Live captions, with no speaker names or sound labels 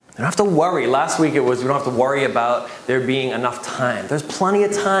don't have to worry. Last week it was, we don't have to worry about there being enough time. There's plenty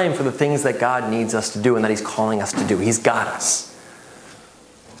of time for the things that God needs us to do and that He's calling us to do. He's got us.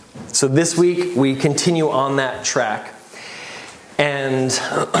 So this week we continue on that track. And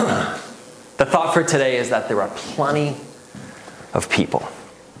the thought for today is that there are plenty of people.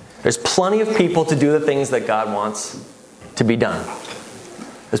 There's plenty of people to do the things that God wants to be done.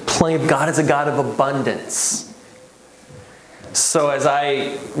 There's plenty of, God is a God of abundance. So as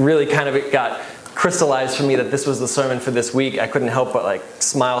I really kind of, it got crystallized for me that this was the sermon for this week, I couldn't help but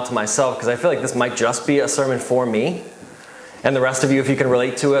smile to myself, because I feel like this might just be a sermon for me. And the rest of you, if you can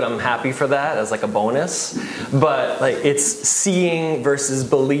relate to it, I'm happy for that as a bonus. But it's seeing versus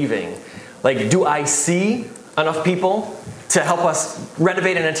believing. Do I see enough people to help us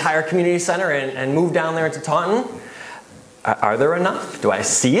renovate an entire community center and move down there into Taunton? Are there enough? Do I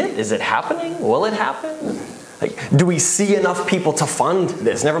see it? Is it happening? Will it happen? Do we see enough people to fund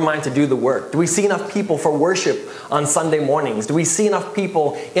this? Never mind to do the work. Do we see enough people for worship on Sunday mornings? Do we see enough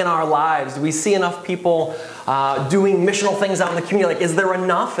people in our lives? Do we see enough people doing missional things out in the community? Is there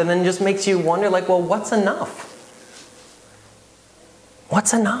enough? And then it just makes you wonder, well, what's enough?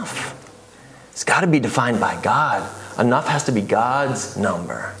 What's enough? It's got to be defined by God. Enough has to be God's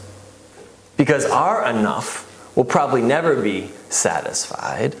number. Because our enough will probably never be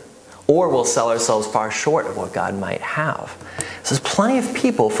satisfied, or we'll sell ourselves far short of what God might have. So there's plenty of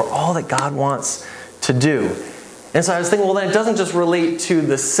people for all that God wants to do. And so I was thinking, well, then it doesn't just relate to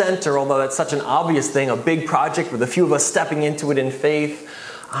the center, although that's such an obvious thing, a big project with a few of us stepping into it in faith.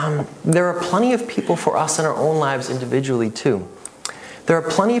 There are plenty of people for us in our own lives individually too. There are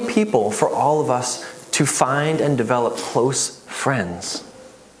plenty of people for all of us to find and develop close friends.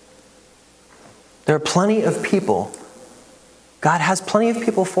 There are plenty of people. God has plenty of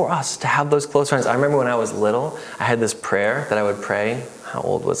people for us to have those close friends. I remember when I was little, I had this prayer that I would pray. How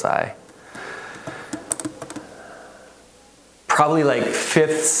old was I? Probably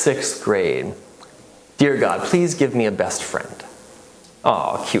 5th, 6th grade. Dear God, please give me a best friend.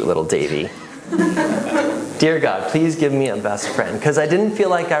 Oh, cute little Davy. Dear God, please give me a best friend. Because I didn't feel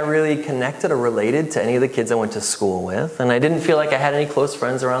like I really connected or related to any of the kids I went to school with. And I didn't feel like I had any close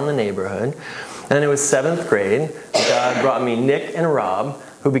friends around the neighborhood. And then it was 7th grade. God brought me Nick and Rob,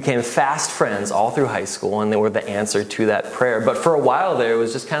 who became fast friends all through high school. And they were the answer to that prayer. But for a while there, it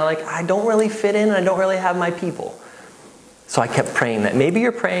was just kind of I don't really fit in. And I don't really have my people. So I kept praying that. Maybe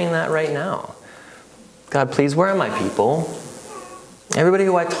you're praying that right now. God, please, where are my people? Everybody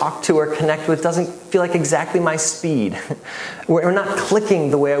who I talk to or connect with doesn't feel like exactly my speed. We're not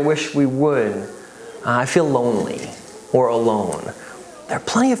clicking the way I wish we would. I feel lonely or alone. There are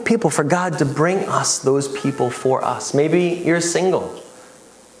plenty of people for God to bring us those people for us. Maybe you're single.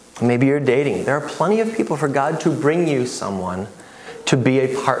 Maybe you're dating. There are plenty of people for God to bring you someone to be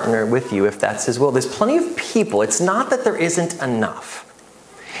a partner with you if that's His will. There's plenty of people. It's not that there isn't enough.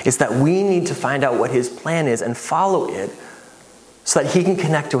 It's that we need to find out what His plan is and follow it so that He can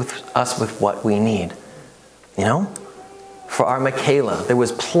connect with us with what we need. For our Michaela, there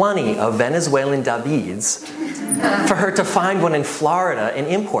was plenty of Venezuelan Davids for her to find one in Florida and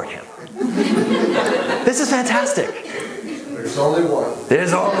import him. This is fantastic. There's only one.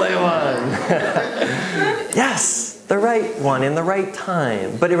 There's only one. Yes, the right one in the right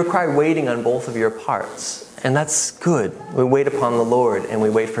time. But it required waiting on both of your parts. And that's good. We wait upon the Lord and we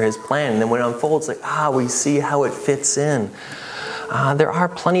wait for His plan. And then when it unfolds, we see how it fits in. There are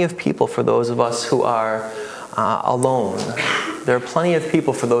plenty of people for those of us who are alone. There are plenty of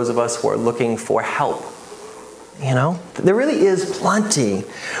people for those of us who are looking for help. There really is plenty.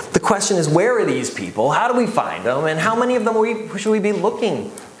 The question is, where are these people? How do we find them? And how many of them should we be looking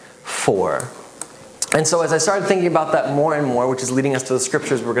for? And so as I started thinking about that more and more, which is leading us to the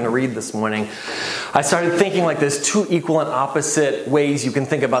scriptures we're going to read this morning, I started thinking there's two equal and opposite ways you can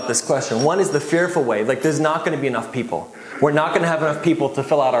think about this question. One is the fearful way. There's not going to be enough people. We're not going to have enough people to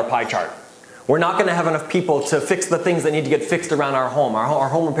fill out our pie chart. We're not going to have enough people to fix the things that need to get fixed around our home. Our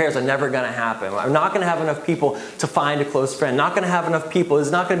home repairs are never going to happen. We're not going to have enough people to find a close friend. Not going to have enough people.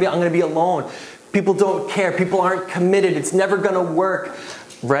 I'm going to be alone. People don't care. People aren't committed. It's never going to work.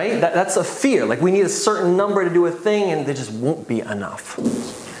 Right? That's a fear. We need a certain number to do a thing, and there just won't be enough.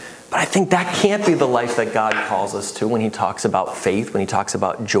 But I think that can't be the life that God calls us to when He talks about faith, when He talks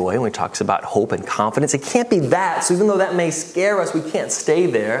about joy, when He talks about hope and confidence. It can't be that. So even though that may scare us, we can't stay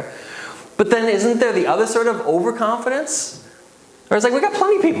there. But then isn't there the other sort of overconfidence? Or it's we got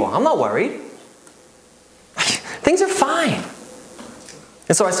plenty of people. I'm not worried. Things are fine.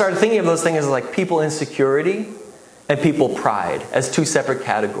 And so I started thinking of those things as people insecurity and people pride as two separate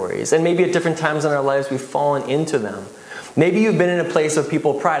categories. And maybe at different times in our lives we've fallen into them. Maybe you've been in a place of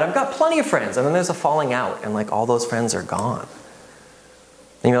people pride. I've got plenty of friends, and then there's a falling out, and like all those friends are gone.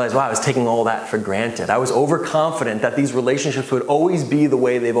 And you realize, wow, I was taking all that for granted. I was overconfident that these relationships would always be the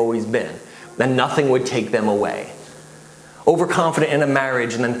way they've always been, that nothing would take them away. Overconfident in a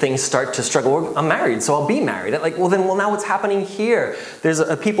marriage, and then things start to struggle. Well, I'm married, so I'll be married. Like, well, now what's happening here? There's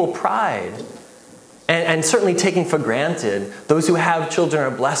a people pride. And certainly taking for granted, those who have children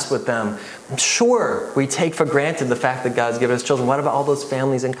are blessed with them. I'm sure we take for granted the fact that God's given us children. What about all those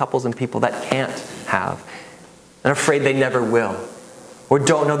families and couples and people that can't have and are afraid they never will or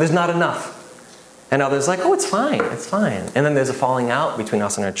don't know there's not enough? And others like, oh, it's fine. And then there's a falling out between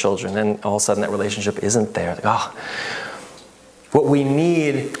us and our children, and all of a sudden that relationship isn't there. Like, oh. What we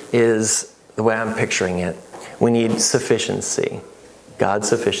need is, the way I'm picturing it, we need sufficiency. God's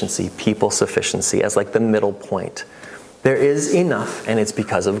sufficiency, people's sufficiency as like the middle point. There is enough, and it's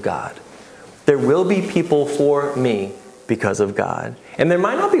because of God. There will be people for me because of God. And there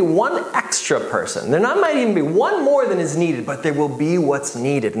might not be one extra person. There might even be one more than is needed, but there will be what's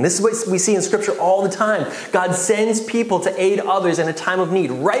needed. And this is what we see in Scripture all the time. God sends people to aid others in a time of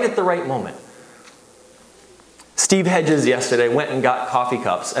need, right at the right moment. Steve Hedges yesterday went and got coffee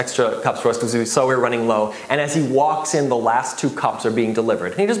cups, extra cups for us because we saw we were running low. And as he walks in, the last 2 cups are being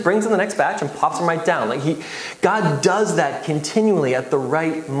delivered. And he just brings in the next batch and pops them right down. God does that continually at the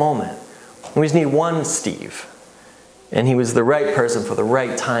right moment. We just need one Steve. And he was the right person for the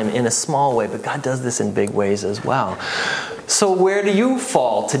right time in a small way. But God does this in big ways as well. So where do you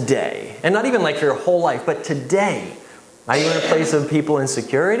fall today? And not even like for your whole life, but today. Are you in a place of people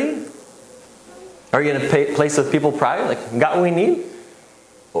insecurity? Are you in a place of people pride, like, got what we need?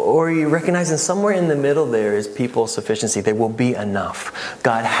 Or are you recognizing somewhere in the middle there is people sufficiency? There will be enough.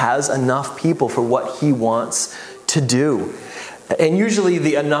 God has enough people for what he wants to do. And usually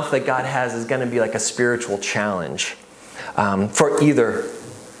the enough that God has is going to be like a spiritual challenge for either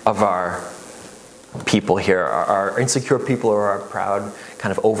of our people here, our insecure people or our proud,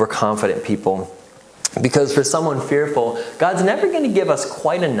 kind of overconfident people. Because for someone fearful, God's never going to give us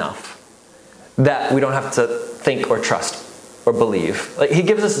quite enough that we don't have to think or trust or believe. Like, he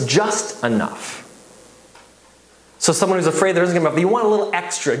gives us just enough. So someone who's afraid there isn't enough, you want a little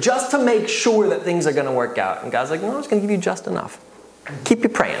extra just to make sure that things are going to work out. And God's like, no, I'm just going to give you just enough. Keep you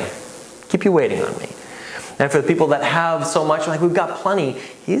praying. Keep you waiting on me. And for the people that have so much, like, we've got plenty,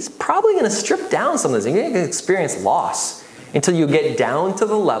 he's probably going to strip down some of this. You're going to experience loss until you get down to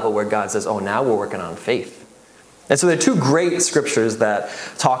the level where God says, oh, now we're working on faith. And so there are 2 great scriptures that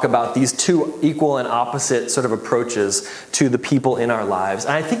talk about these 2 equal and opposite sort of approaches to the people in our lives.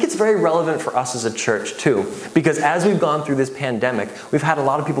 And I think it's very relevant for us as a church too, because as we've gone through this pandemic, we've had a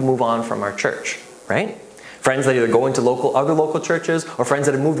lot of people move on from our church, right? Friends that either go into other local churches or friends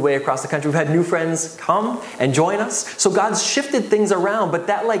that have moved away across the country. We've had new friends come and join us. So God's shifted things around, but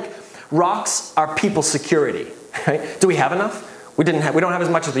that like rocks our people's security, right? Do we have enough? We don't have as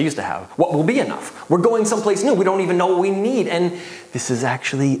much as we used to have. What will be enough? We're going someplace new. We don't even know what we need. And this is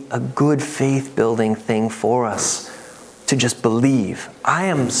actually a good faith-building thing for us to just believe. I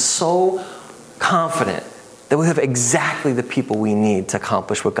am so confident that we have exactly the people we need to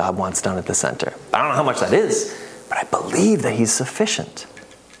accomplish what God wants done at the center. I don't know how much that is, but I believe that he's sufficient.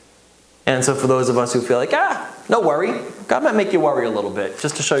 And so for those of us who feel like, no worry, God might make you worry a little bit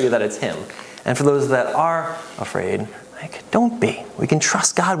just to show you that it's him. And for those that are afraid, don't be. We can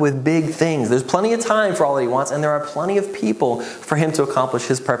trust God with big things. There's plenty of time for all that he wants, and there are plenty of people for him to accomplish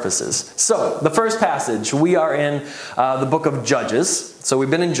his purposes. So, the first passage, we are in the book of Judges. So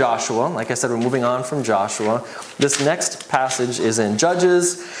we've been in Joshua. Like I said, we're moving on from Joshua. This next passage is in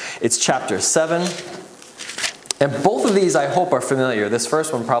Judges. It's chapter 7. And both of these, I hope, are familiar. This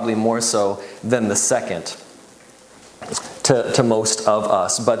first one probably more so than the second to most of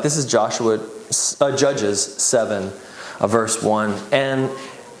us. But this is Judges 7. Verse 1. And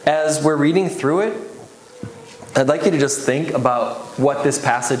as we're reading through it, I'd like you to just think about what this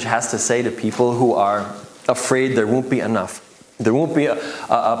passage has to say to people who are afraid there won't be enough. There won't be a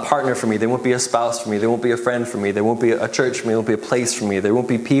partner for me. There won't be a spouse for me. There won't be a friend for me. There won't be a church for me. There won't be a place for me. There won't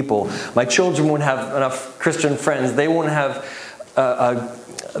be people. My children won't have enough Christian friends. They won't have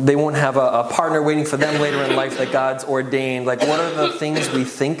a partner waiting for them later in life that God's ordained. Like, what are the things we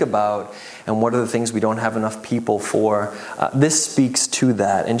think about, and what are the things we don't have enough people for? This speaks to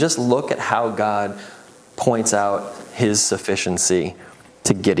that. And just look at how God points out his sufficiency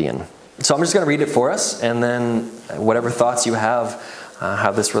to Gideon. So I'm just going to read it for us, and then whatever thoughts you have,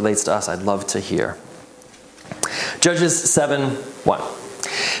 how this relates to us, I'd love to hear. Judges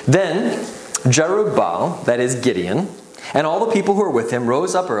 7:1. Then Jerubbaal, that is Gideon, and all the people who were with him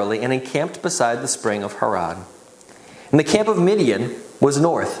rose up early and encamped beside the spring of Harod. And the camp of Midian was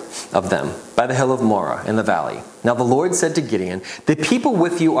north of them, by the hill of Moreh in the valley. Now the Lord said to Gideon, the people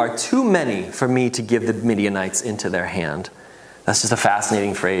with you are too many for me to give the Midianites into their hand. That's just a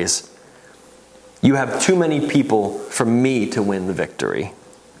fascinating phrase. You have too many people for me to win the victory.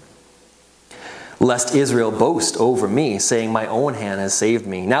 Lest Israel boast over me, saying, my own hand has saved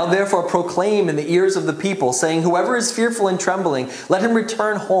me. Now therefore proclaim in the ears of the people, saying, whoever is fearful and trembling, let him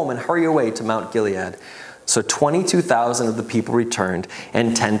return home and hurry away to Mount Gilead. So 22,000 of the people returned,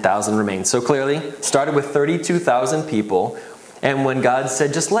 and 10,000 remained. So clearly, started with 32,000 people. And when God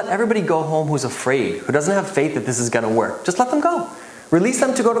said, just let everybody go home who's afraid, who doesn't have faith that this is going to work, just let them go. Release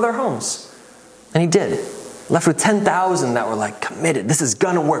them to go to their homes. And he did. Left with 10,000 that were like committed. This is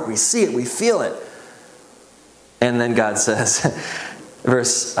going to work. We see it. We feel it. And then God says,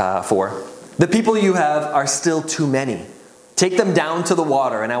 verse 4, the people you have are still too many. Take them down to the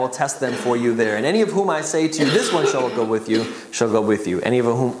water, and I will test them for you there. And any of whom I say to you, this one shall go with you, shall go with you. Any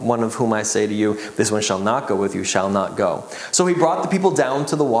of one of whom I say to you, this one shall not go with you, shall not go. So he brought the people down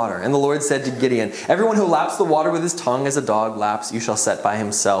to the water. And the Lord said to Gideon, everyone who laps the water with his tongue as a dog laps, you shall set by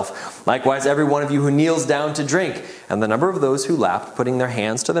himself. Likewise, every one of you who kneels down to drink. And the number of those who lapped, putting their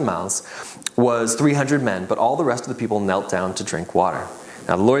hands to their mouths, was 300 men. But all the rest of the people knelt down to drink water.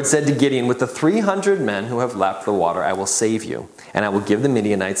 Now the Lord said to Gideon, with the 300 men who have lapped the water, I will save you, and I will give the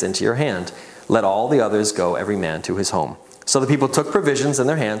Midianites into your hand. Let all the others go, every man to his home. So the people took provisions in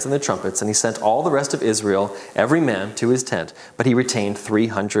their hands and their trumpets, and he sent all the rest of Israel, every man to his tent. But he retained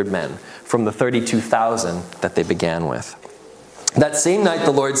 300 men from the 32,000 that they began with. That same night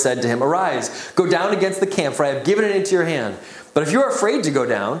the Lord said to him, arise, go down against the camp, for I have given it into your hand. But if you are afraid to go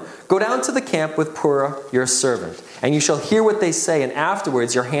down to the camp with Purah your servant, and you shall hear what they say, and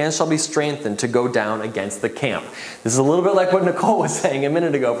afterwards your hands shall be strengthened to go down against the camp. This is a little bit like what Nicole was saying a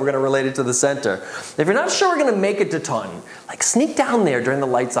minute ago, if we're going to relate it to the center. If you're not sure we're going to make it to Taunton, sneak down there during the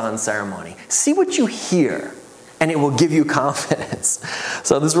lights on ceremony. See what you hear, and it will give you confidence.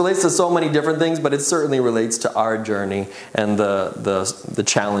 So this relates to so many different things, but it certainly relates to our journey and the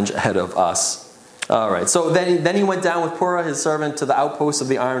challenge ahead of us. All right, so then he went down with Purah his servant to the outposts of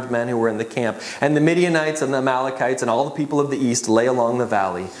the armed men who were in the camp. And the Midianites and the Amalekites and all the people of the east lay along the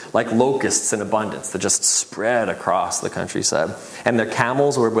valley like locusts in abundance that just spread across the countryside. And their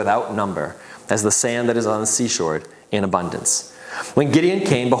camels were without number, as the sand that is on the seashore in abundance. When Gideon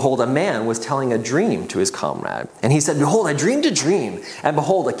came, behold, a man was telling a dream to his comrade. And he said, behold, I dreamed a dream. And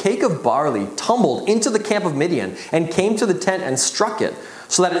behold, a cake of barley tumbled into the camp of Midian and came to the tent and struck it,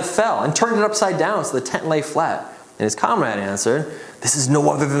 so that it fell, and turned it upside down, so the tent lay flat. And his comrade answered, this is no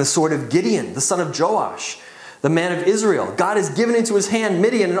other than the sword of Gideon, the son of Joash, the man of Israel. God has given into his hand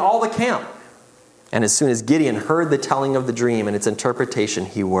Midian and all the camp. And as soon as Gideon heard the telling of the dream and its interpretation,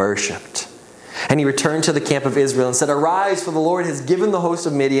 he worshipped. And he returned to the camp of Israel and said, arise, for the Lord has given the host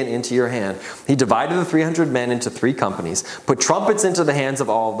of Midian into your hand. He divided the 300 men into 3 companies, put trumpets into the hands of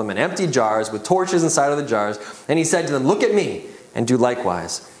all of them, and empty jars with torches inside of the jars. And he said to them, look at me, and do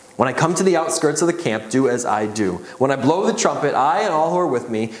likewise. When I come to the outskirts of the camp, do as I do. When I blow the trumpet, I and all who are with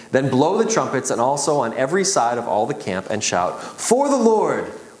me, then blow the trumpets and also on every side of all the camp and shout, for the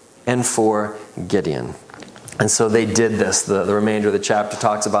Lord and for Gideon. And so they did this. The remainder of the chapter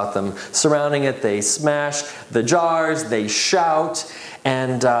talks about them surrounding it. They smash the jars, they shout,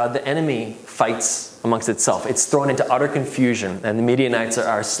 and the enemy fights amongst itself. It's thrown into utter confusion, and the Midianites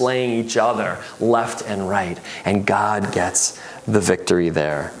are slaying each other left and right. And God gets the victory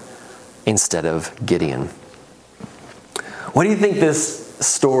there instead of Gideon. What do you think this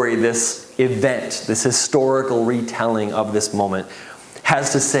story, this event, this historical retelling of this moment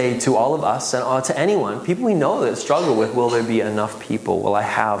has to say to all of us and to anyone, people we know that struggle with, will there be enough people? Will I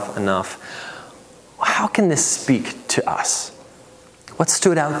have enough? How can this speak to us? What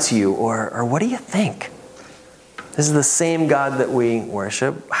stood out to you, or what do you think? This is the same God that we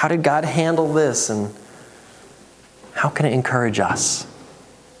worship. How did God handle this, and how can it encourage us?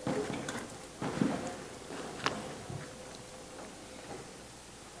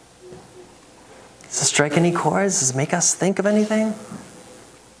 Does it strike any chords? Does it make us think of anything?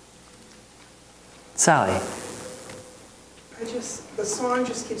 Sally. The song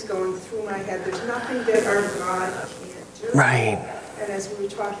just keeps going through my head. There's nothing that our God can't do. Right. And as we were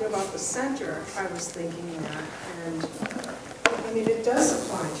talking about the center, I was thinking that. And I mean, it does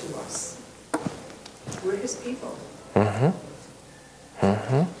apply to us. We're his people. Mm-hmm.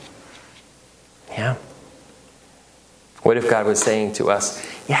 Mm-hmm. Yeah. What if God was saying to us,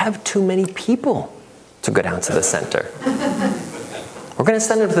 you have too many people to go down to the center. We're going to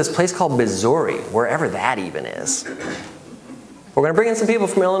send them to this place called Missouri, wherever that even is. We're we're going to bring in some people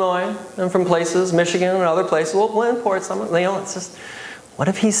from Illinois and from places, Michigan and other places. We'll import some. It's just, what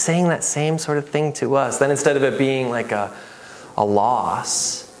if he's saying that same sort of thing to us? Then instead of it being like a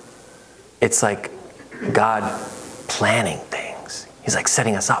loss, it's like God planning things. He's like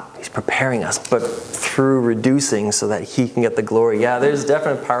setting us up. He's preparing us, but through reducing so that he can get the glory. Yeah, there's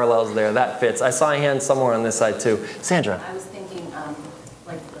definite parallels there. That fits. I saw a hand somewhere on this side too. Sandra. I was thinking,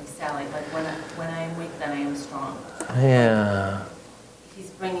 like Sally, like when I am weak, then I am strong. Yeah. He's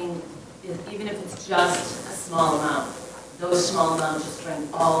bringing, even if it's just a small amount, those small amounts just bring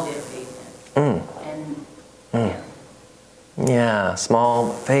all their faith in. And yeah,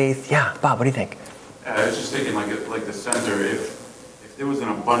 small faith. Yeah, Bob, what do you think? I was just thinking, like the center, if there was an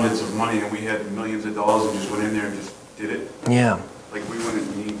abundance of money and we had millions of dollars and just went in there and just did it, Yeah. like we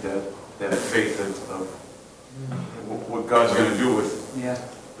wouldn't need that faith of what God's going to do with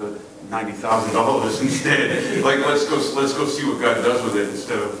the $90,000 instead. Like let's go see what God does with it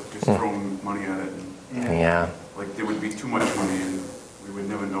instead of just throwing money at it. And, Yeah. like there would be too much money and we would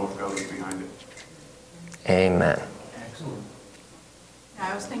never know if God was behind it. Amen. Excellent.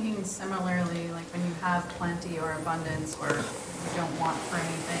 Yeah, I was thinking similarly, like when you have plenty or abundance or you don't want for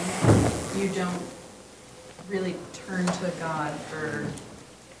anything, you don't really turn to God for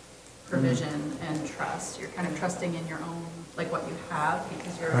provision and trust. You're kind of trusting in your own, like what you have,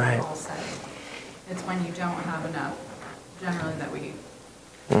 because you're Right. all set. It's when you don't have enough, generally, that we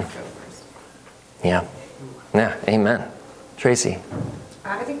go first. Yeah. Yeah, amen. Tracy.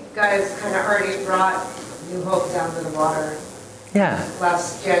 I think God has kind of already brought New Hope down to the water Yeah.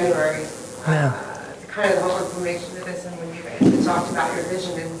 last January. Yeah. Kind of the whole information of this, and when you guys talked about your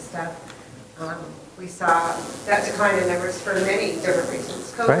vision and stuff, we saw that decline in numbers for many different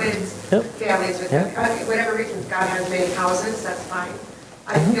reasons. Right. COVID, Yep. families with whatever reasons. God has many houses, that's fine.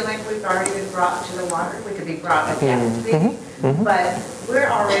 I feel like we've already been brought to the water. We could be brought again, maybe, but we're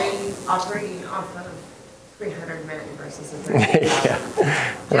already operating off of 300 men versus a 30,000.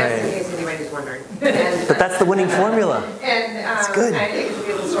 Just Right. in case anybody's wondering. And, But that's the winning formula. and good. I think it's a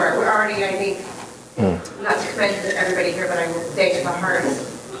beautiful story. We're already, I think, not to commend everybody here, but I will thank the hearts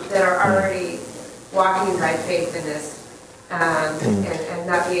that are already walking by faith in this, and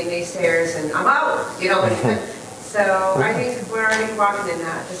not being naysayers and I'm out, you know. So I think we're already walking in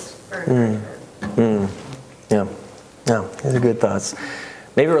that, just for encouragement. Yeah. No, these are good thoughts.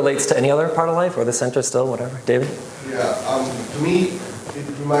 Maybe it relates to any other part of life or the center still, whatever. David? Yeah, to me, it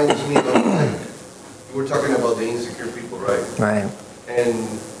reminds me of, like, we're talking about the insecure people, right? Right.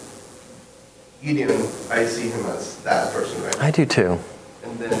 And Gideon, I see him as that person, right? I do too.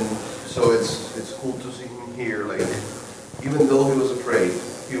 And then, so it's cool to see him here, like, even though he was afraid,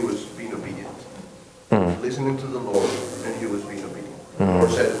 he was being obedient. Listening to the Lord, and he was being obedient. The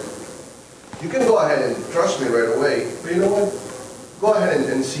Lord said, you can go ahead and trust me right away, but you know what? Go ahead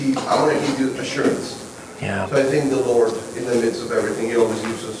and see, I want to give you assurance. Yeah. So I think the Lord, in the midst of everything, he always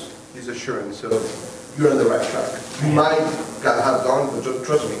gives us his assurance. So you're on the right track. You might have gone, but just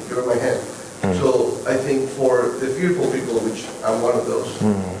trust me, you're in my hand. So I think for the fearful people, which I'm one of those,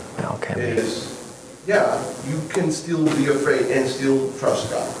 Okay. is, yeah, you can still be afraid and still trust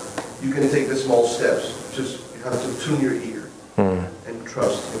God. You can take the small steps. Just you have to tune your ear and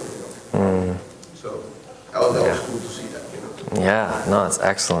trust him. You know? So that was cool to see that. You know. Yeah, no, it's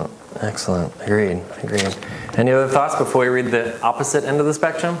excellent. Excellent. Agreed. Any other thoughts before we read the opposite end of the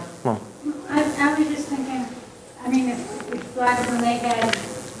spectrum? Come on. I was just thinking, I mean, if God, when they had,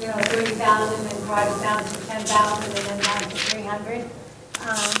 30,000 and brought it down to 10,000 and then down to 300,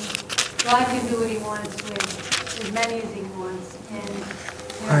 God can do what he wants with as many as he wants. And,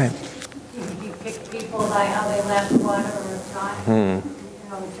 Right. he picked people by how they left water or not.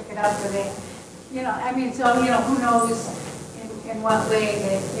 He took it up where they, I mean, so, who knows in what way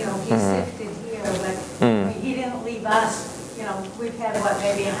that, he sifted here, but he didn't leave us, we've had,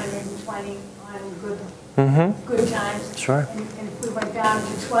 maybe 120 on good times. Sure. And if we went down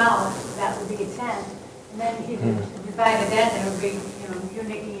to 12, that would be a 10. And then he divided that, and it would be, you,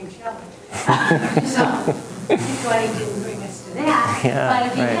 Nikki, and Shelley. So that's why he didn't bring us to that. Yeah, But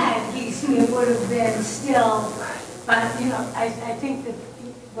if he right. had, it would have been still, but, I think that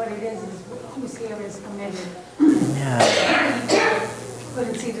what it is who's here is committed. Yeah.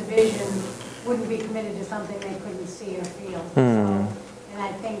 Couldn't see the vision, wouldn't be committed to something they couldn't see or feel. So, and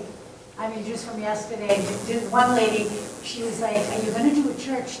I think, just from yesterday, one lady, she was like, are you gonna do a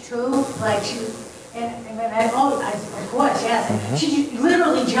church too? Like and then of course, yes. She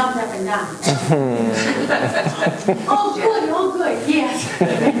literally jumped up and down. Oh good, yes.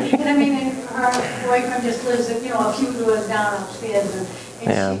 And and her boyfriend just lives, a few doors down upstairs,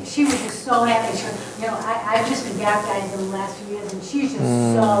 Yeah. And she was just so happy. I've just been baptized in the last few years, and she's just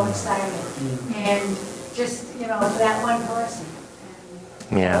so excited. And just, for that one person.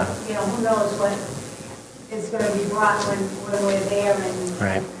 And, Yeah. who knows what is going to be brought when we're there and,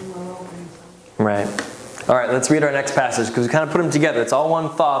 Right. and we're open. So. Right. All right, let's read our next passage because we kind of put them together. It's all one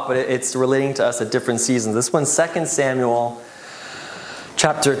thought, but it's relating to us at different seasons. This one's 2 Samuel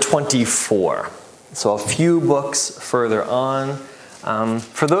chapter 24. So a few books further on.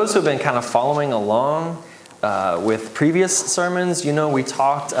 For those who have been kind of following along with previous sermons, we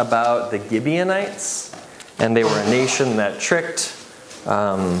talked about the Gibeonites, and they were a nation that tricked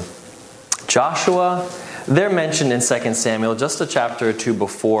Joshua. They're mentioned in 2 Samuel, just a chapter or two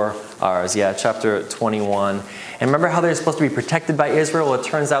before ours. Yeah, chapter 21. And remember how they're supposed to be protected by Israel? It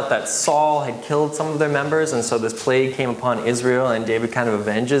turns out that Saul had killed some of their members, and so this plague came upon Israel, and David kind of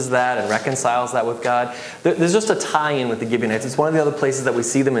avenges that and reconciles that with God. There's just a tie-in with the Gibeonites. It's one of the other places that we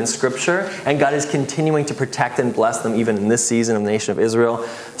see them in Scripture, and God is continuing to protect and bless them even in this season of the nation of Israel.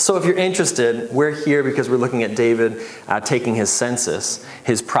 So if you're interested, we're here because we're looking at David taking his census,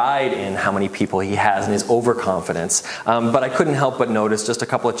 his pride in how many people he has, and his overconfidence. But I couldn't help but notice just a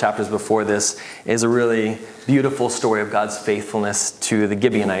couple of chapters before this is a really beautiful story of God's faithfulness to the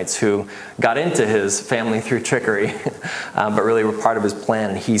Gibeonites who got into his family through trickery, but really were part of his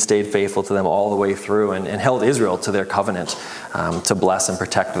plan, and he stayed faithful to them all the way through and held Israel to their covenant to bless and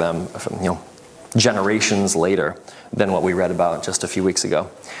protect them generations later than what we read about just a few weeks ago.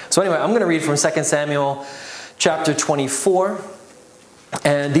 So anyway, I'm going to read from 2 Samuel chapter 24.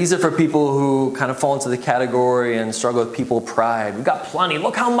 And these are for people who kind of fall into the category and struggle with people pride. We've got plenty.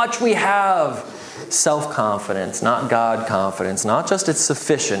 Look how much we have. Self-confidence, not God confidence. Not just it's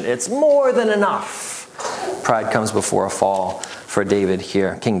sufficient. It's more than enough. Pride comes before a fall for David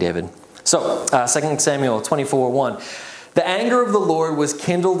here, King David. So, 2 Samuel 24:1. The anger of the Lord was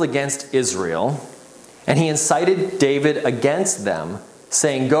kindled against Israel, and he incited David against them,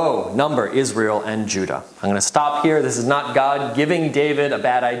 saying, "Go, number Israel and Judah." I'm going to stop here. This is not God giving David a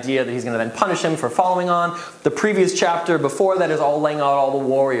bad idea that he's going to then punish him for following on. The previous chapter before that is all laying out all the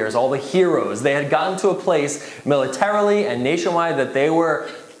warriors, all the heroes. They had gotten to a place militarily and nationwide that they were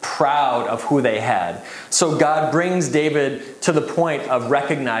proud of who they had. So God brings David to the point of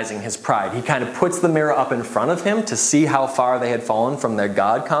recognizing his pride. He kind of puts the mirror up in front of him to see how far they had fallen from their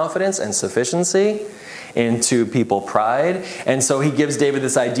God confidence and sufficiency into people pride. And so he gives David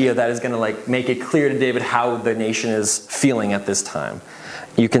this idea that is going to make it clear to David how the nation is feeling at this time.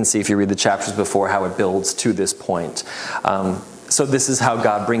 You can see if you read the chapters before how it builds to this point. So this is how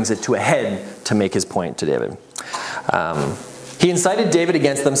God brings it to a head to make his point to David. He incited David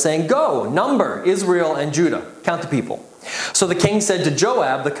against them, saying, "Go, number Israel and Judah." Count the people. So the king said to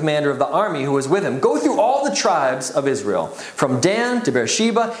Joab, the commander of the army who was with him, "Go through all the tribes of Israel, from Dan to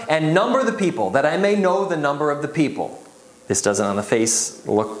Beersheba, and number the people, that I may know the number of the people." This doesn't on the face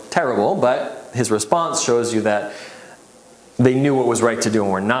look terrible, but his response shows you that they knew what was right to do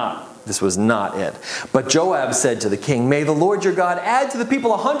and were not. This was not it. But Joab said to the king, "May the Lord your God add to the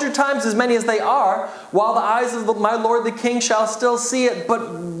people 100 times as many as they are, while the eyes of my lord the king shall still see it.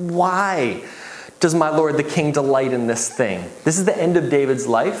 But why does my lord the king delight in this thing?" This is the end of David's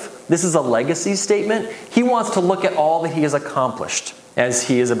life. This is a legacy statement. He wants to look at all that he has accomplished as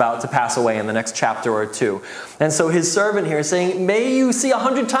he is about to pass away in the next chapter or two. And so his servant here is saying, "May you see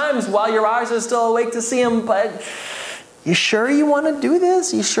 100 times while your eyes are still awake to see him, but you sure you want to do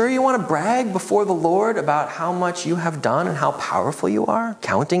this? You sure you want to brag before the Lord about how much you have done and how powerful you are,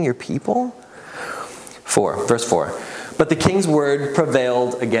 counting your people?" Verse 4. But the king's word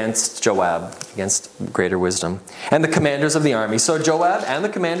prevailed against Joab, against greater wisdom, and the commanders of the army. So Joab and the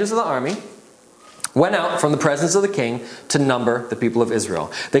commanders of the army went out from the presence of the king to number the people of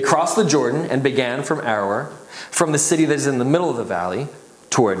Israel. They crossed the Jordan and began from Aroer, from the city that is in the middle of the valley,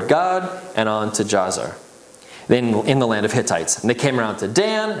 toward Gad and on to Jazer, in the land of Hittites. And they came around to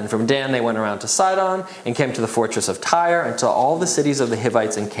Dan, and from Dan they went around to Sidon, and came to the fortress of Tyre, and to all the cities of the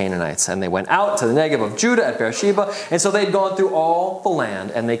Hivites and Canaanites. And they went out to the Negev of Judah at Beersheba, and so they had gone through all the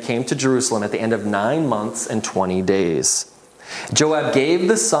land, and they came to Jerusalem at the end of 9 months and 20 days. Joab gave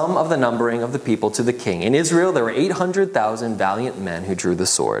the sum of the numbering of the people to the king. In Israel there were 800,000 valiant men who drew the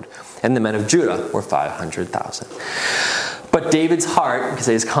sword, and the men of Judah were 500,000. But David's heart, because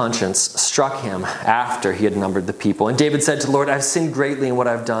his conscience, struck him after he had numbered the people. And David said to the Lord, "I've sinned greatly in what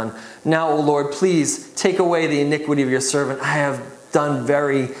I've done. Now, O Lord, please take away the iniquity of your servant. I have done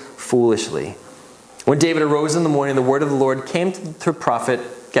very foolishly." When David arose in the morning, the word of the Lord came to prophet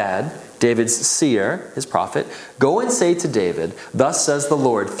Gad, David's seer, his prophet. "Go and say to David, thus says the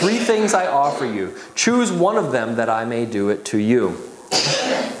Lord, 3 things I offer you. Choose one of them that I may do it to you."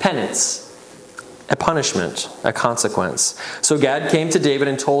 penance, a punishment, a consequence. So Gad came to David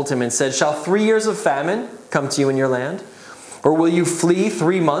and told him and said, "Shall 3 years of famine come to you in your land? Or will you flee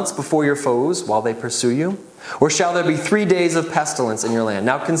 3 months before your foes while they pursue you? Or shall there be 3 days of pestilence in your land?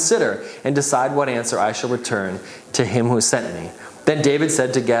 Now consider and decide what answer I shall return to him who sent me." Then David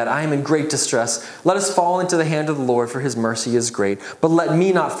said to Gad, "I am in great distress. Let us fall into the hand of the Lord, for his mercy is great. But let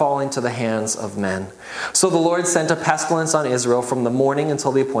me not fall into the hands of men." So the Lord sent a pestilence on Israel from the morning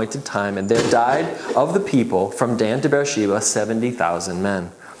until the appointed time, and there died of the people from Dan to Beersheba 70,000 men.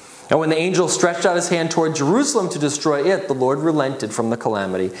 And when the angel stretched out his hand toward Jerusalem to destroy it, the Lord relented from the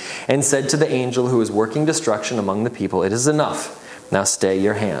calamity and said to the angel who was working destruction among the people, "It is enough. Now stay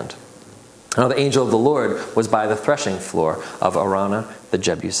your hand." Now the angel of the Lord was by the threshing floor of Araunah the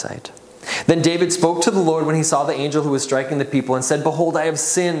Jebusite. Then David spoke to the Lord when he saw the angel who was striking the people and said, "Behold, I have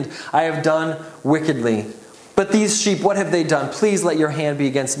sinned. I have done wickedly. But these sheep, what have they done? Please let your hand be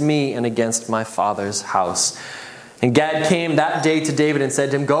against me and against my father's house." And Gad came that day to David and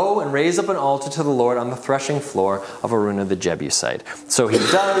said to him, "Go and raise up an altar to the Lord on the threshing floor of Araunah the Jebusite." So he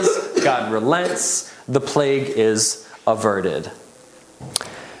does. God relents. The plague is averted.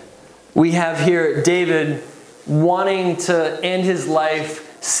 We have here David wanting to end his life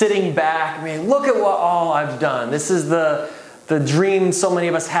sitting back. I mean, look at what all I've done. This is the dream so many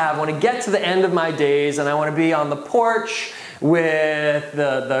of us have. I want to get to the end of my days and I want to be on the porch with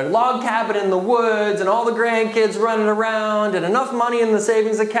the log cabin in the woods and all the grandkids running around and enough money in the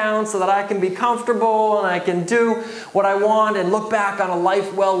savings account so that I can be comfortable and I can do what I want and look back on a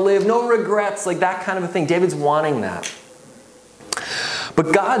life well lived, no regrets, like that kind of a thing. David's wanting that.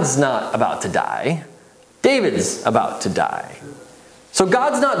 But God's not about to die. David's about to die. So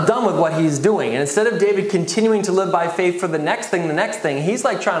God's not done with what he's doing. And instead of David continuing to live by faith for the next thing, he's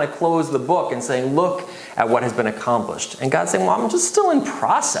like trying to close the book and saying, look at what has been accomplished. And God's saying, well, I'm just still in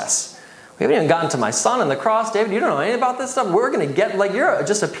process. We haven't even gotten to my son and the cross. David, you don't know anything about this stuff. We're going to get, like, you're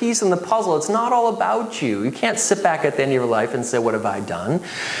just a piece in the puzzle. It's not all about you. You can't sit back at the end of your life and say, what have I done?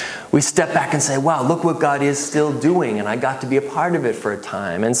 We step back and say, wow, look what God is still doing. And I got to be a part of it for a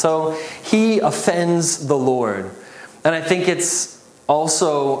time. And so he offends the Lord. And I think it's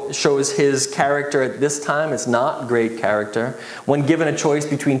also shows his character at this time. It's not great character. When given a choice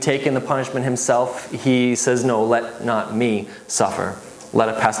between taking the punishment himself, he says, no, let not me suffer. Let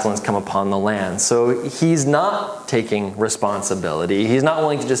a pestilence come upon the land. So he's not taking responsibility. He's not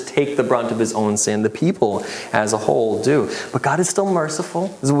willing to just take the brunt of his own sin. The people as a whole do. But God is still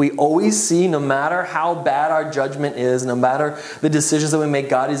merciful. As we always see, no matter how bad our judgment is, no matter the decisions that we make,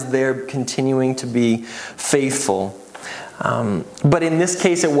 God is there continuing to be faithful. But in this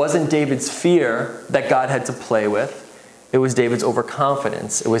case, it wasn't David's fear that God had to play with. It was David's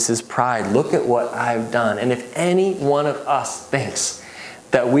overconfidence. It was his pride. Look at what I've done. And if any one of us thinks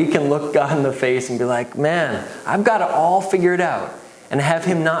that we can look God in the face and be like, man, I've got it all figured out, and have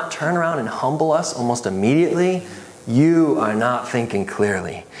him not turn around and humble us almost immediately, you are not thinking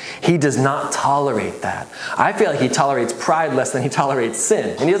clearly. He does not tolerate that. I feel like he tolerates pride less than he tolerates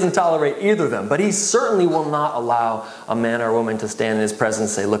sin. And he doesn't tolerate either of them. But he certainly will not allow a man or a woman to stand in his presence and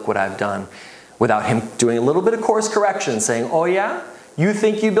say, look what I've done, without him doing a little bit of course correction, saying, oh yeah? You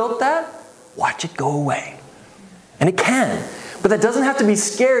think you built that? Watch it go away. And it can. But that doesn't have to be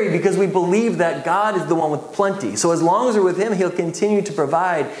scary because we believe that God is the one with plenty. So as long as we're with him, he'll continue to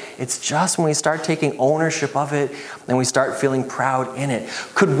provide. It's just when we start taking ownership of it and we start feeling proud in it.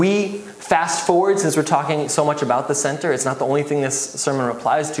 Could we fast forward, since we're talking so much about the center? It's not the only thing this sermon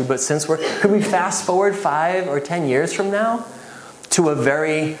applies to, but could we fast forward 5 or 10 years from now to a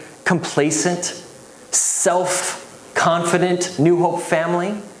very complacent, self-confident New Hope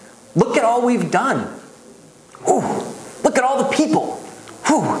family? Look at all we've done. Ooh. Look at all the people.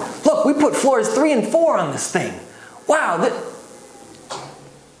 Whew. Look, we put floors 3 and 4 on this thing. Wow.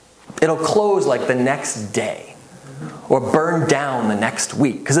 It'll close like the next day or burn down the next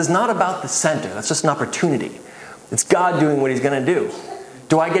week, because it's not about the center. That's just an opportunity. It's God doing what he's going to do.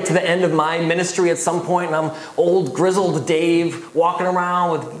 Do I get to the end of my ministry at some point and I'm old grizzled Dave walking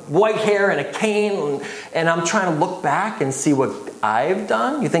around with white hair and a cane and I'm trying to look back and see what I've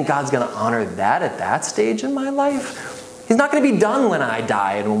done? You think God's going to honor that at that stage in my life? He's not going to be done when I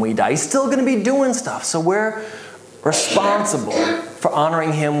die and when we die. He's still going to be doing stuff. So we're responsible for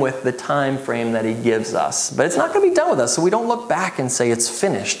honoring him with the time frame that he gives us. But it's not going to be done with us. So we don't look back and say it's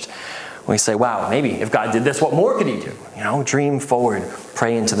finished. We say, wow, maybe if God did this, what more could he do? Dream forward.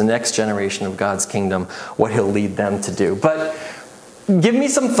 Pray into the next generation of God's kingdom, what he'll lead them to do. But give me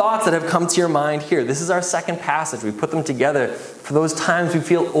some thoughts that have come to your mind here. This is our second passage. We put them together for those times we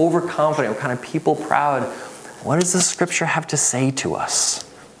feel overconfident, we're kind of people proud. What does the scripture have to say to us?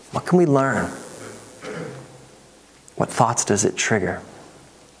 What can we learn? What thoughts does it trigger?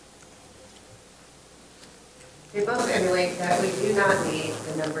 They both emulate that we do not need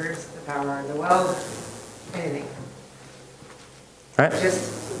the numbers, the power, the wealth, anything. Right?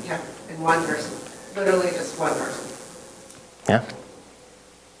 Just, yeah, in one person. Literally just one person. Yeah.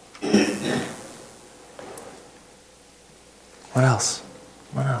 What else?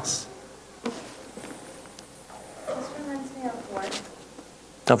 What else? This reminds me of work.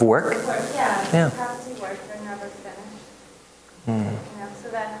 Of work? Work, yeah. Yeah. How to work or never finish. Mm. You know, so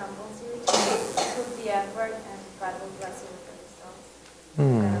that humbles you to put the effort, and God will bless you with the results.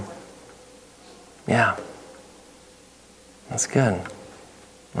 Mm. Yeah. That's good.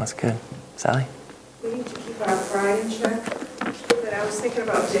 That's good. Sally? We need to keep our pride in check. But I was thinking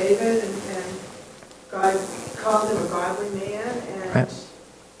about David, and God called him a godly man, and Right.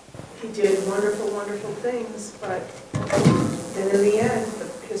 he did wonderful, wonderful things, but then in the end,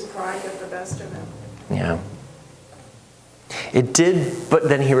 his pride got the best of him. Yeah. It did, but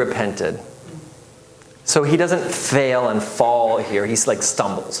then he repented. So he doesn't fail and fall here. He's like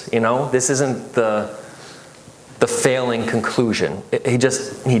stumbles, you know? This isn't the failing conclusion. He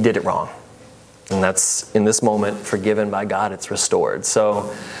did it wrong. And that's, in this moment, forgiven by God, it's restored.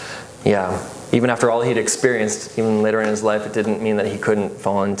 So, yeah, even after all he'd experienced, even later in his life, it didn't mean that he couldn't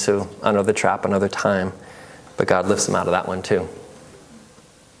fall into another trap another time. But God lifts him out of that one too.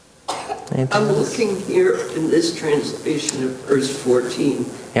 I'm looking here in this translation of verse 14.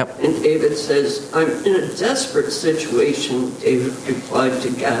 Yep. And David says, I'm in a desperate situation, David replied to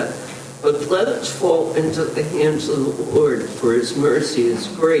God, but let us fall into the hands of the Lord, for his mercy is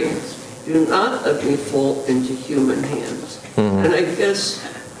great. Do not let me fall into human hands. Mm-hmm. And I guess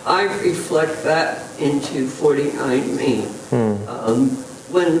I reflect that into 49 Main.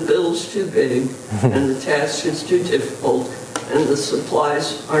 When the bill's too big and the task is too difficult and the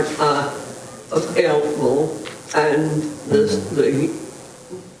supplies are not available and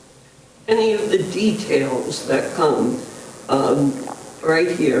any of the details that come right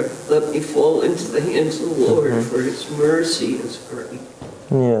here, let me fall into the hands of the Lord, for his mercy is great.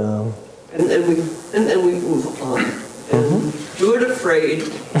 Yeah. And then we move on. And do it afraid,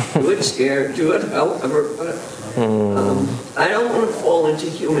 do it scared, do it however, but I don't want to fall into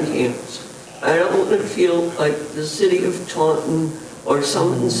human hands. I don't want to feel like the city of Taunton or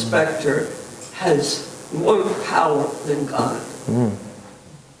some inspector has more power than God.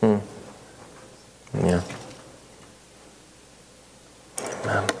 Yeah.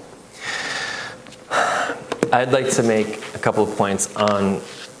 Amen. I'd like to make a couple of points on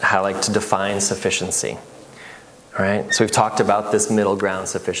how I like to define sufficiency. All right, so we've talked about this middle ground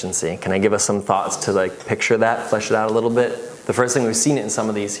sufficiency. Can I give us some thoughts to like picture that, flesh it out a little bit? The first thing we've seen it in some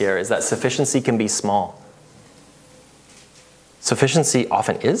of these here is that sufficiency can be small. Sufficiency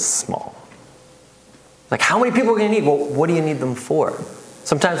often is small. Like, how many people are going to need? Well, what do you need them for?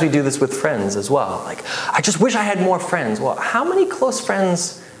 Sometimes we do this with friends as well. Like, I just wish I had more friends. Well, how many close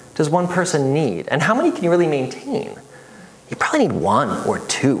friends does one person need? And how many can you really maintain? You probably need one or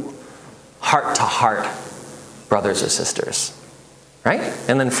two heart-to-heart brothers or sisters, right?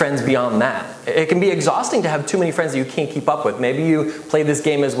 And then friends beyond that. It can be exhausting to have too many friends that you can't keep up with. Maybe you play this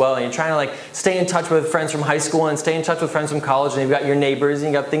game as well and you're trying to like stay in touch with friends from high school and stay in touch with friends from college, and you've got your neighbors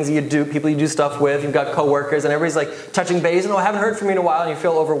and you've got things that you do, people you do stuff with, you've got coworkers, and everybody's like touching base and I haven't heard from you in a while, and you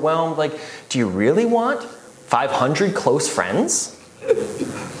feel overwhelmed. Like, do you really want 500 close friends?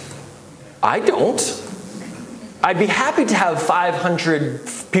 I don't. I'd be happy to have 500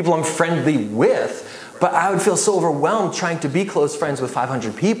 people I'm friendly with, but I would feel so overwhelmed trying to be close friends with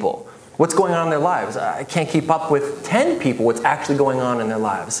 500 people. What's going on in their lives? I can't keep up with 10 people, what's actually going on in their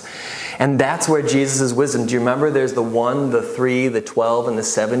lives. And that's where Jesus' wisdom. Do you remember there's the 1, the 3, the 12, and the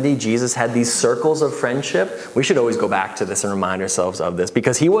 70? Jesus had these circles of friendship. We should always go back to this and remind ourselves of this,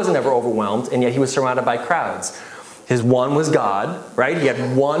 because he wasn't ever overwhelmed, and yet he was surrounded by crowds. His 1 was God, right? He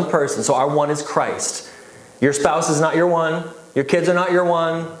had one person. So our 1 is Christ. Your spouse is not your 1. Your kids are not your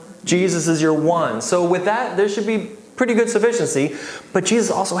 1. Jesus is your 1. So with that, there should be pretty good sufficiency. But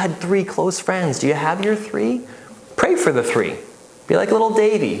Jesus also had 3 close friends. Do you have your 3? Pray for the 3. Be like little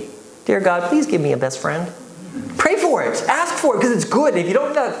Davy. Dear God, please give me a best friend. Pray for it. Ask for it, because it's good. If you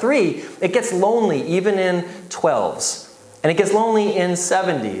don't have 3, it gets lonely even in 12s. And it gets lonely in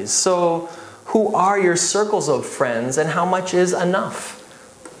 70s. So who are your circles of friends, and how much is enough?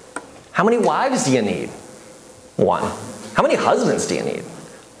 How many wives do you need? 1. How many husbands do you need?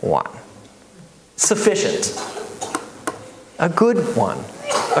 1. Sufficient. A good one.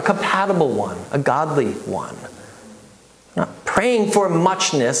 A compatible one. A godly one. Not praying for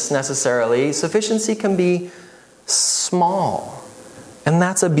muchness necessarily. Sufficiency can be small. And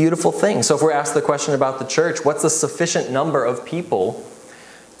that's a beautiful thing. So if we're asked the question about the church, what's the sufficient number of people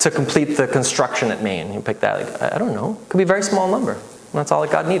to complete the construction at Maine? You pick that, like, I don't know. It could be a very small number. And that's all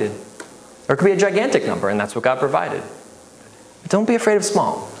that God needed. Or it could be a gigantic number, and that's what God provided. But don't be afraid of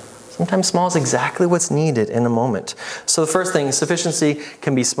small. Sometimes small is exactly what's needed in a moment. So the first thing, sufficiency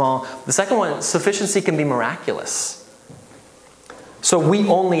can be small. The second one, sufficiency can be miraculous. So we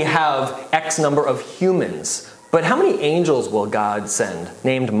only have X number of humans. But how many angels will God send,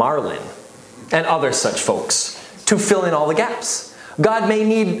 named Marlin and other such folks, to fill in all the gaps? God may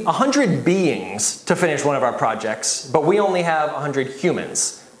need 100 beings to finish one of our projects, but we only have 100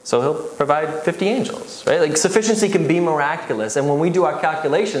 humans. So he'll provide 50 angels, right? Like, sufficiency can be miraculous. And when we do our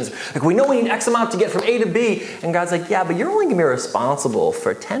calculations, like, we know we need X amount to get from A to B. And God's like, yeah, but you're only going to be responsible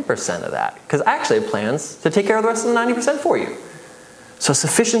for 10% of that, because I actually have plans to take care of the rest of the 90% for you. So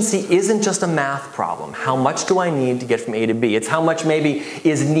sufficiency isn't just a math problem. How much do I need to get from A to B? It's how much maybe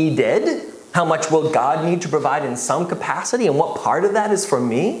is needed. How much will God need to provide in some capacity? And what part of that is for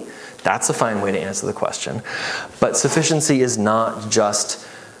me? That's a fine way to answer the question. But sufficiency is not just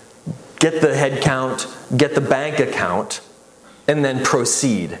get the head count, get the bank account, and then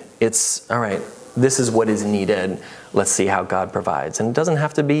proceed. It's, all right, this is what is needed. Let's see how God provides. And it doesn't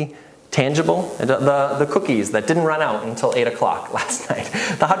have to be tangible. The cookies that didn't run out until 8 o'clock last night.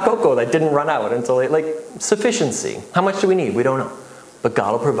 The hot cocoa that didn't run out until 8. Like, sufficiency. How much do we need? We don't know. But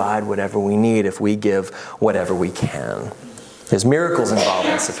God will provide whatever we need if we give whatever we can. There's miracles involved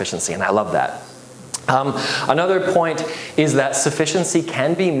in sufficiency, and I love that. Another point is that sufficiency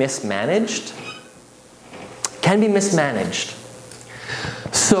can be mismanaged. Can be mismanaged.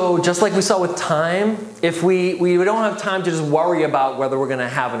 So just like we saw with time, if we don't have time to just worry about whether we're going to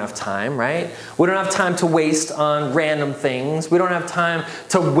have enough time, right? We don't have time to waste on random things. We don't have time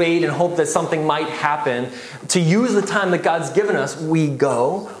to wait and hope that something might happen. To use the time that God's given us, we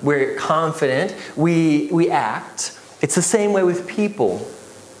go, we're confident, we act. It's the same way with people.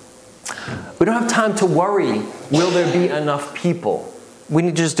 We don't have time to worry, will there be enough people? We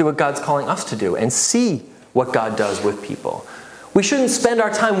need to just do what God's calling us to do and see what God does with people. We shouldn't spend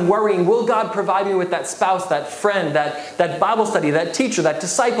our time worrying, will God provide me with that spouse, that friend, that Bible study, that teacher, that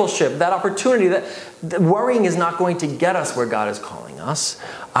discipleship, that opportunity? That worrying is not going to get us where God is calling us.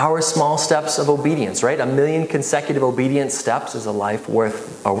 Our small steps of obedience, right? 1 million consecutive obedient steps is a life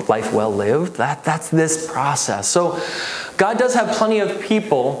well lived. That's this process. So God does have plenty of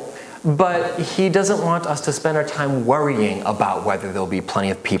people, but He doesn't want us to spend our time worrying about whether there'll be plenty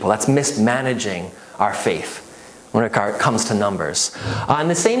of people. That's mismanaging our faith when it comes to numbers. And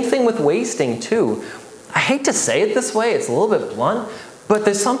the same thing with wasting too. I hate to say it this way, it's a little bit blunt, but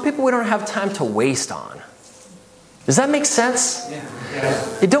there's some people we don't have time to waste on. Does that make sense?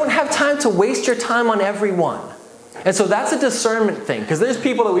 Yeah. You don't have time to waste your time on everyone. And so that's a discernment thing, because there's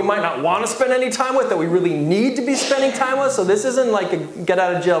people that we might not want to spend any time with that we really need to be spending time with. So this isn't like a get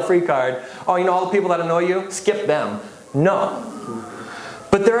out of jail free card. Oh, you know all the people that annoy you? Skip them. No.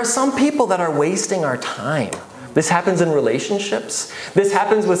 But there are some people that are wasting our time. This happens in relationships. This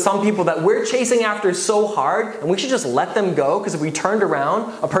happens with some people that we're chasing after so hard, and we should just let them go, because if we turned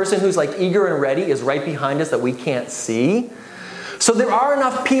around, a person who's like eager and ready is right behind us that we can't see. So there are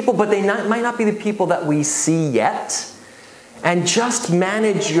enough people, but they might not be the people that we see yet. And just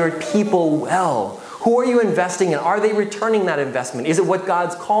manage your people well. Who are you investing in? Are they returning that investment? Is it what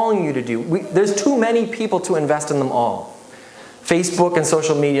God's calling you to do? There's too many people to invest in them all. Facebook and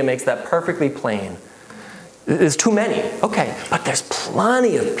social media makes that perfectly plain. There's too many. Okay, but there's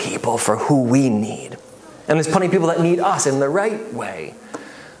plenty of people for who we need. And there's plenty of people that need us in the right way.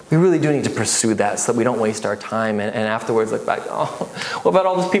 We really do need to pursue that so that we don't waste our time and afterwards look back, oh, what about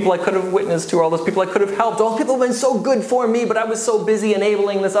all those people I could have witnessed to, or all those people I could have helped? All those people have been so good for me, but I was so busy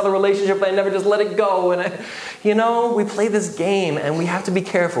enabling this other relationship that I never just let it go. And we play this game, and we have to be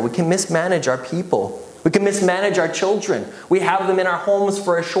careful. We can mismanage our people. We can mismanage our children. We have them in our homes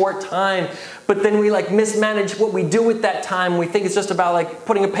for a short time, but then we mismanage what we do with that time. We think it's just about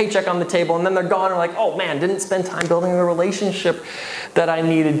putting a paycheck on the table, and then they're gone. And we're like, oh man, didn't spend time building the relationship that I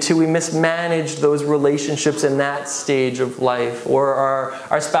needed to. We mismanage those relationships in that stage of life. Or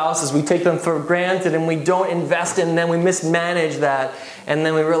our spouses, we take them for granted and we don't invest in them. We mismanage that, and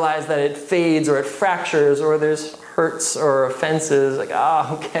then we realize that it fades or it fractures or there's hurts or offenses.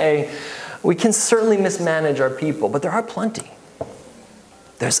 Okay. We can certainly mismanage our people, but there are plenty.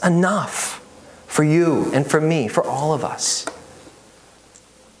 There's enough for you and for me, for all of us.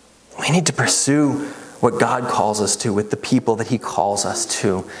 We need to pursue what God calls us to with the people that He calls us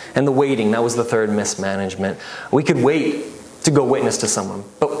to. And the waiting, that was the third mismanagement. We could wait to go witness to someone,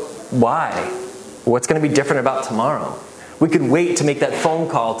 but why? What's going to be different about tomorrow? We could wait to make that phone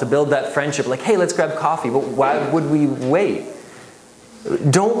call, to build that friendship, like, hey, let's grab coffee. But why would we wait?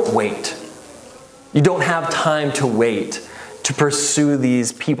 Don't wait. You don't have time to wait to pursue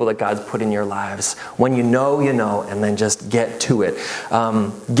these people that God's put in your lives. When you know, and then just get to it.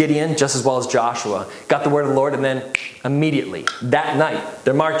 Gideon, just as well as Joshua, got the word of the Lord, and then immediately, that night,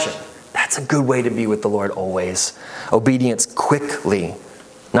 they're marching. That's a good way to be with the Lord always. Obedience quickly.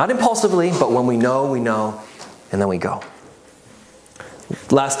 Not impulsively, but when we know, and then we go.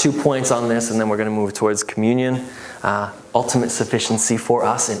 Last 2 points on this, and then we're going to move towards communion. Ultimate sufficiency for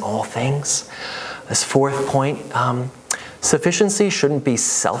us in all things. This fourth point, sufficiency shouldn't be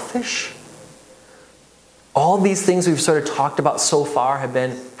selfish. All these things we've sort of talked about so far have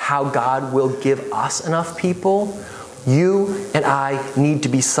been how God will give us enough people. You and I need to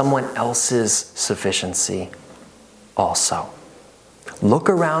be someone else's sufficiency also. Look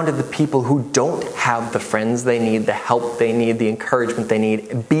around at the people who don't have the friends they need, the help they need, the encouragement they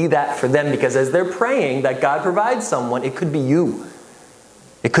need. Be that for them, because as they're praying that God provides someone, it could be you.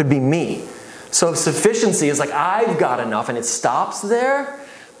 It could be me. So if sufficiency is like, I've got enough, and it stops there,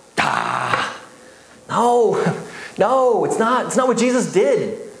 no, it's not. It's not what Jesus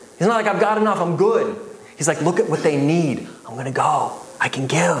did. He's not like, I've got enough, I'm good. He's like, look at what they need. I'm going to go. I can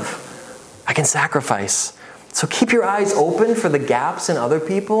give. I can sacrifice. So keep your eyes open for the gaps in other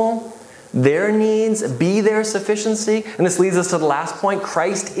people, their needs, be their sufficiency. And this leads us to the last point.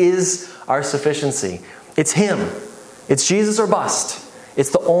 Christ is our sufficiency. It's Him. It's Jesus or bust. It's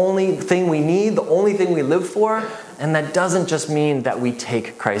the only thing we need, the only thing we live for. And that doesn't just mean that we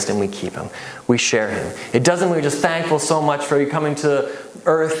take Christ and we keep Him. We share Him. It doesn't mean we're just thankful so much for you coming to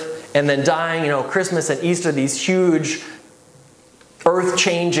earth and then dying. Christmas and Easter, these huge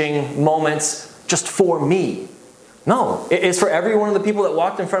earth-changing moments just for me. No, it's for every one of the people that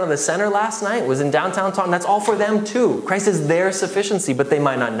walked in front of the center last night, was in downtown Taunton. That's all for them too. Christ is their sufficiency, but they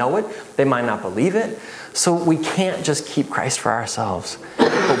might not know it. They might not believe it. So we can't just keep Christ for ourselves.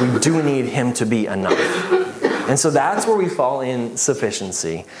 But we do need Him to be enough. And so that's where we fall in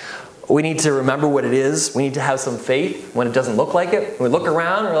sufficiency. We need to remember what it is. We need to have some faith when it doesn't look like it. When we look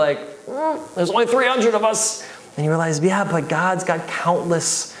around, we're like, there's only 300 of us. And you realize, yeah, but God's got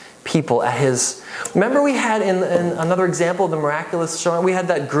countless people at His... Remember we had in another example of the miraculous showing, we had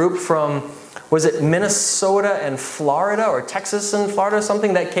that group from, was it Minnesota and Florida, or Texas and Florida or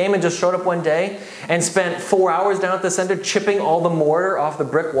something, that came and just showed up one day and spent 4 hours down at the center chipping all the mortar off the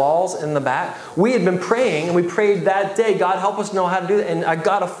brick walls in the back. We had been praying, and we prayed that day, God help us know how to do that. And I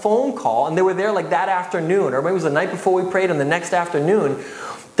got a phone call, and they were there like that afternoon, or maybe it was the night before we prayed, and the next afternoon,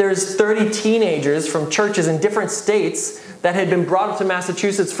 there's 30 teenagers from churches in different states that had been brought up to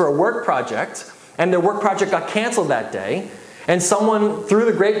Massachusetts for a work project, and their work project got canceled that day. And someone through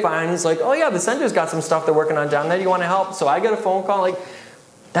the grapevine is like, oh yeah, the center's got some stuff they're working on down there. Do you want to help? So I get a phone call. Like,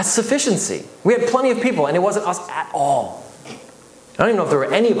 that's sufficiency. We had plenty of people, and it wasn't us at all. I don't even know if there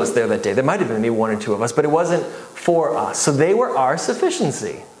were any of us there that day. There might have been maybe one or two of us, but it wasn't for us. So they were our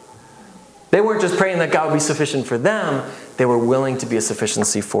sufficiency. They weren't just praying that God would be sufficient for them. They were willing to be a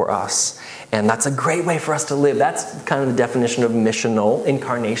sufficiency for us. And that's a great way for us to live. That's kind of the definition of missional,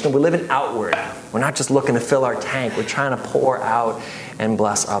 incarnational. We're living outward. We're not just looking to fill our tank. We're trying to pour out and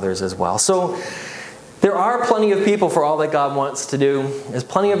bless others as well. So there are plenty of people for all that God wants to do. There's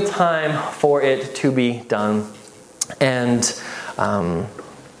plenty of time for it to be done. And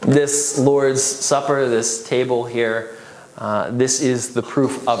this Lord's Supper, this table here, this is the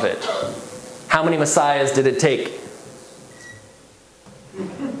proof of it. How many Messiahs did it take?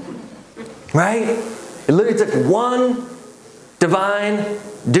 Right? It literally took one divine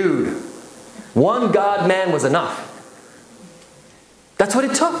dude. One God-man was enough. That's what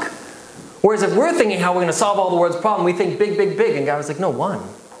it took. Whereas if we're thinking how we're going to solve all the world's problem, we think big, big, big. And God was like, no, one.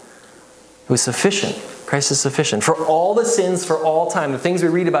 It was sufficient. Christ is sufficient. For all the sins, for all time. The things we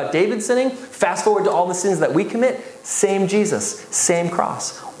read about David sinning, fast forward to all the sins that we commit, same Jesus, same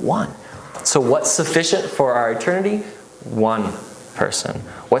cross. One. So what's sufficient for our eternity? One person.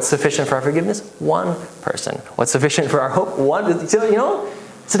 What's sufficient for our forgiveness? One person. What's sufficient for our hope? One. It's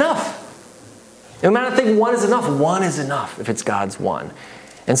enough. No matter think one is enough if it's God's one.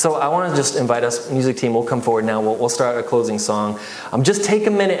 And so I want to just invite us, music team, we'll come forward now. We'll start a closing song. Just take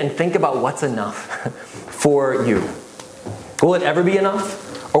a minute and think about what's enough for you. Will it ever be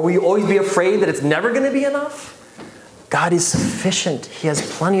enough? Or will you always be afraid that it's never going to be enough? God is sufficient. He has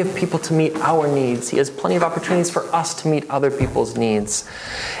plenty of people to meet our needs. He has plenty of opportunities for us to meet other people's needs.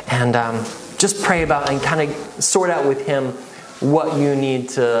 And just pray about and kind of sort out with Him what you need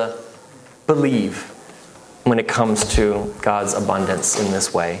to believe when it comes to God's abundance in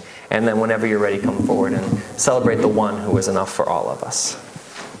this way. And then whenever you're ready, come forward and celebrate the one who is enough for all of us.